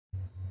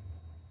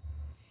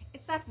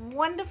that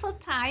wonderful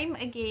time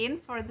again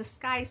for the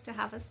skies to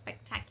have a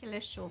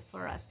spectacular show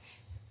for us.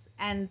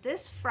 And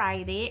this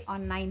Friday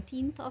on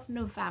 19th of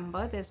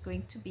November, there's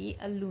going to be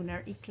a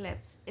lunar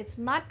eclipse. It's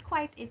not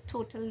quite a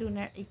total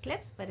lunar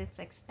eclipse, but it's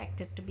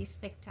expected to be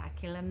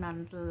spectacular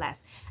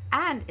nonetheless.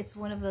 And it's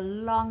one of the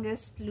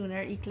longest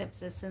lunar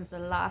eclipses since the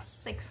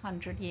last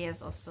 600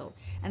 years or so.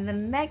 And the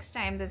next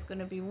time there's going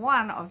to be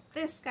one of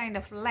this kind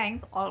of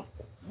length,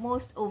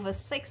 almost over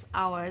 6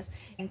 hours,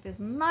 it is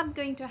not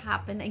going to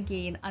happen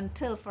again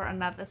until for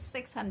another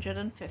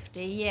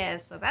 650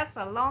 years. So that's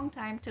a long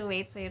time to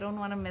wait, so you don't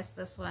want to miss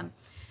this one.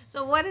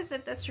 So what is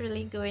it that's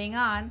really going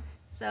on?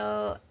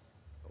 So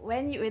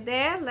when you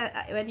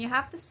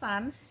have the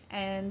sun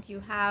and you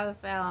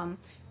have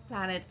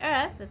planet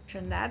Earth, the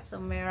Trinidad,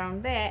 somewhere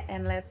around there,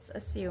 and let's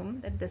assume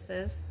that this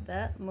is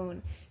the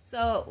moon.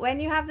 So when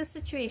you have the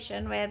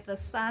situation where the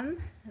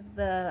sun,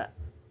 the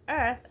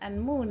Earth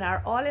and moon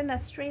are all in a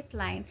straight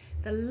line,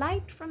 the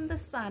light from the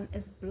sun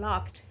is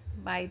blocked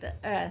by the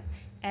Earth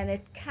and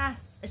it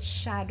casts a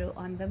shadow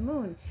on the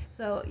moon.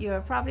 So you're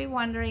probably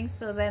wondering,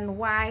 so then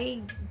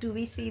why do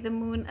we see the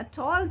moon at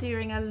all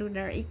during a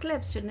lunar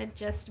eclipse? Shouldn't it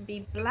just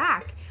be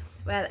black?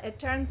 Well, it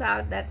turns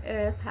out that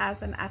Earth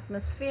has an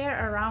atmosphere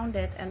around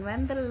it, and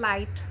when the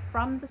light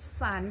from the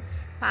sun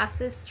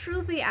passes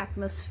through the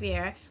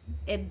atmosphere,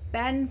 it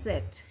bends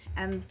it,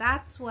 and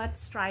that's what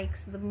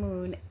strikes the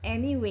moon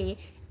anyway.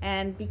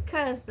 And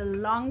because the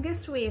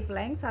longest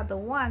wavelengths are the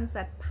ones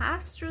that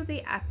pass through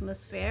the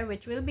atmosphere,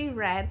 which will be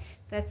red,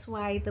 that's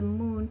why the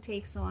moon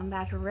takes on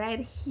that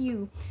red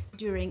hue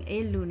during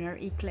a lunar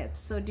eclipse.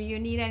 So do you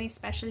need any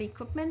special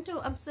equipment to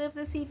observe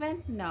this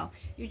event? No,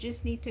 you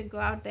just need to go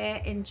out there,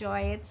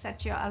 enjoy it,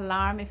 set your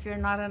alarm if you're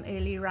not an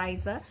early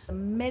riser. The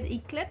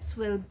mid-eclipse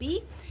will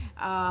be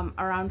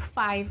around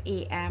 5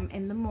 a.m.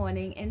 in the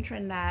morning in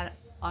Trinidad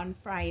on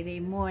Friday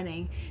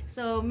morning.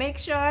 So make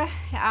sure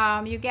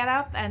you get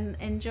up and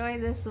enjoy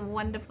this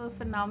wonderful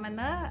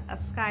phenomena, a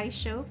sky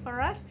show for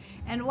us.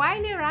 And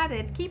while you're at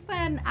it, keep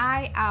an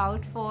eye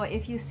out for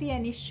if you see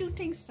any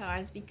shooting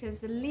stars, because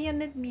the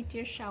Leonid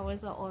meteor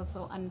showers are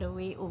also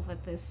underway over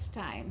this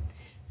time.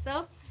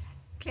 So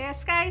clear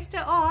skies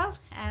to all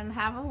and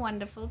have a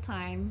wonderful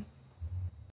time.